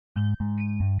Yeah,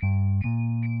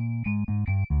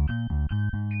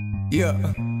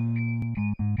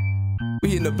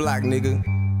 we in the block, nigga.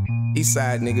 East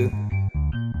side, nigga.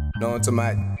 Know to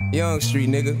my young street,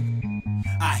 nigga.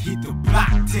 I hit the block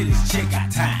till it's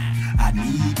checkout time. I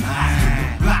need mine. I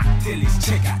hit the block till it's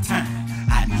checkout time.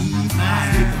 I need mine. I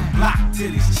hit the block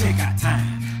till it's checkout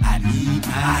time. I need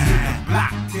mine. I hit the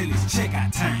block till it's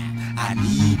checkout time. I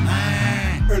need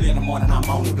mine. Early in the morning, I'm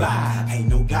on the block. Ain't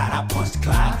no God, I punch the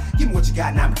clock. Give me what you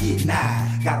got, and I'm getting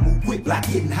high. Gotta move quick, block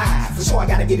getting high. For sure, I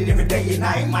gotta get it every day and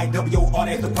night. Might double your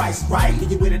order if the price is right. Get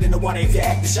you with it in the water if you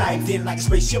act the shy. Then like a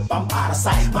spaceship, I'm out of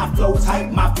sight. My flow is hype,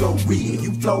 my flow real.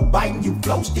 You flow biting, you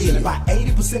flow stealing. About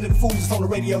 80% of the fools that's on the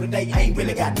radio today ain't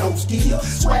really got no skill.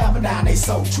 Swear up and down, they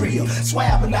so trill. Swear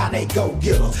up and down, they go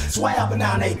gillers. Swear up and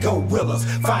down, they go willers.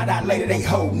 Find out later, they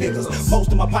hoe niggas.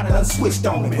 Most of my partners done switched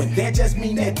on me, but that just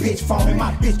mean that bitch phony.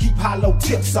 My bitch keep hollow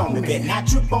tips on me. Better not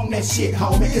trip on that shit,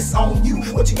 homie. It's on you.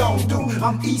 What you gonna do?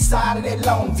 I'm east side of that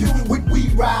Longview. We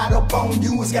ride up on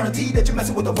you. It's guaranteed that you're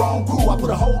messing with the wrong crew. I put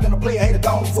a hole in a player, hater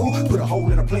gone fool. Put a hole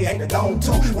in a player, hater gone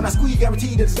too. When I squeeze,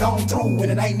 guaranteed that it's gone through.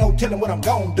 And it ain't no telling what I'm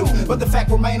gonna do. But the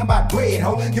fact remain about bread,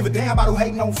 ho. Give a damn about who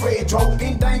hating on Fred, Dro.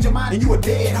 In danger, mind, and you a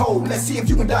dead hoe. Let's see if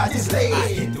you can dodge this leg. I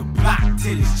hit the block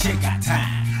till it's checkout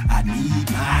time. I need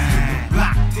mine. I hit the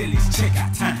block till it's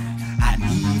checkout time. I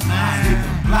need mine. I hit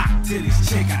the block till it's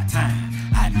checkout time.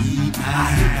 I need mine.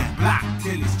 I hit the block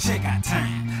till it's checkout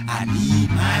time. I need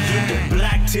mine. I hit the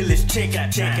block till it's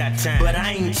checkout time. But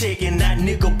I ain't checking that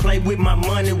nigga play with my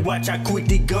money. Watch how quick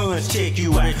the guns check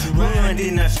you out. Run,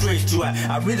 then I stretch you out.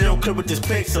 I really don't care what the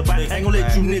specs about. I ain't gonna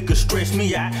let you niggas stress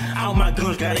me out. All my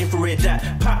guns got infrared dot.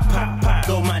 Pop, pop, pop,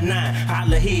 go my nine.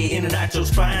 Holla head in and out your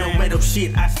spine. Don't made up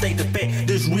shit, I state the fact.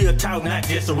 This real talk, not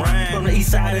just a rhyme. From the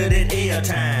east side of that air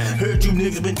time. Heard you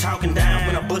niggas been talking down.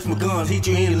 When I bust my guns, hit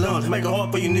you in the lungs. Make it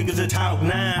hard for you niggas to talk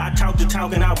now. I talk the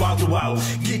talk and I walk the walk.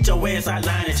 Get your ass out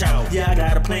line and chow. Yeah, I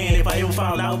got a plan. If I ever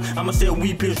fall out, I'ma sell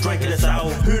weed pills, drink it,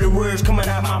 out. Hear the words coming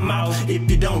out my mouth. If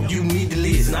you don't, you need to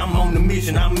listen. I'm on the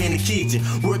mission, I'm in the kitchen.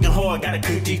 Working hard, gotta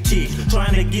cook these chicks.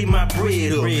 Trying to get my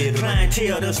bread up.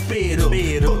 Clientele done sped up.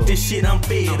 Fuck this shit, I'm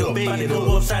fed up. About to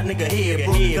go upside nigga head,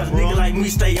 bro. Cause nigga like me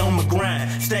stay on my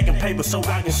grind. Stacking paper so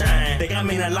I can shine. Think I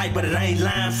mean that light, but it ain't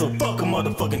lying. So fuck a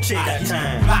motherfucking checkout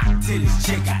time. Block till it's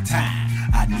checkout time.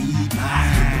 I need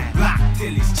mine. Block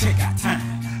till it's checkout time.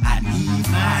 I need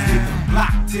mine. I hit the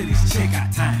block till it's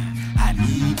checkout time. I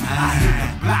need mine. I hit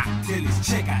the block till it's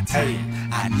checkout time.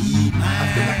 I need mine.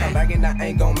 I feel like I'm back and I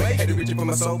ain't gon' make it. Had to reach it for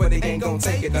my soul, but they ain't gon'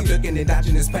 take it. I'm looking and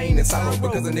dodging this pain and sorrow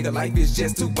because a nigga life is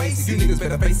just too basic. You niggas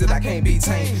better face it, I can't be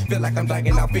tamed. Feel like I'm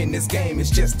dragging off in this game. It's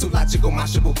just too logical,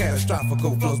 mashable,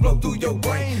 catastrophical. Flows blow through your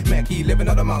brain. Mackie living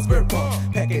on the Mossberg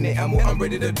pump. Packing the ammo, I'm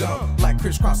ready to dump. Like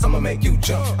crisscross, I'ma make you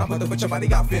jump. I'm about to put your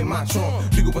body off in my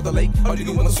trunk. You go with the lake or you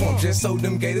go with the swamp. Just so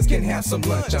them gators can have some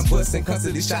lunch. I'm busting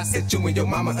constantly shots at you and your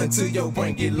mama until your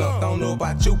brain get lumped. Don't know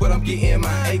about you, but I'm getting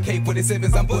my AK-47s.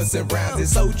 I'm busting rounds.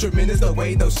 It's so tremendous the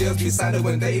way those shells be sounded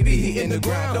when they be hitting the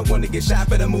ground. Don't wanna get shot,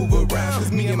 better move around.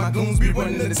 Cause me and my goons be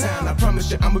running to the town. I promise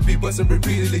you, I'ma be busting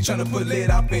repeatedly, trying to put lead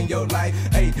off in your life.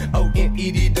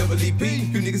 A-O-N-E-D-E-E-P.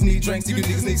 You niggas need drinks, you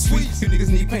niggas need sweets. You niggas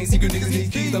need paints, you niggas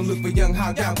need keys. Don't look for young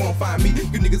hot guy, won't find me.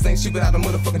 You niggas ain't shit without a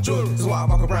motherfucking drug. That's why I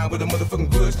walk around with a motherfucking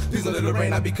grudge. Please don't let it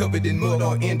rain, I be covered in mud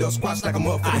or end up squashed like a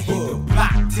motherfucking bug. I hit the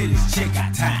block till it's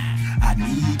checkout time. I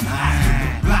need mine. I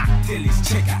hit the block till it's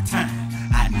checkout time.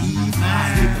 I need mine.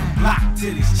 I hit the block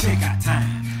till it's checkout time.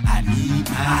 I need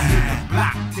mine. I hit the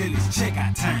block till it's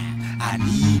checkout time. I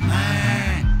need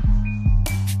mine.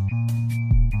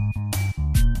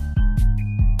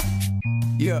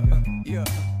 Yeah, yeah.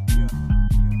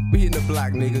 We in the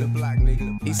block,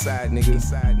 nigga. East side, nigga.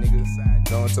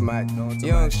 Going to my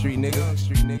young street, nigga.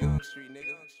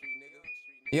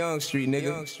 Young street,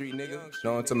 nigga.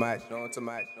 Going to my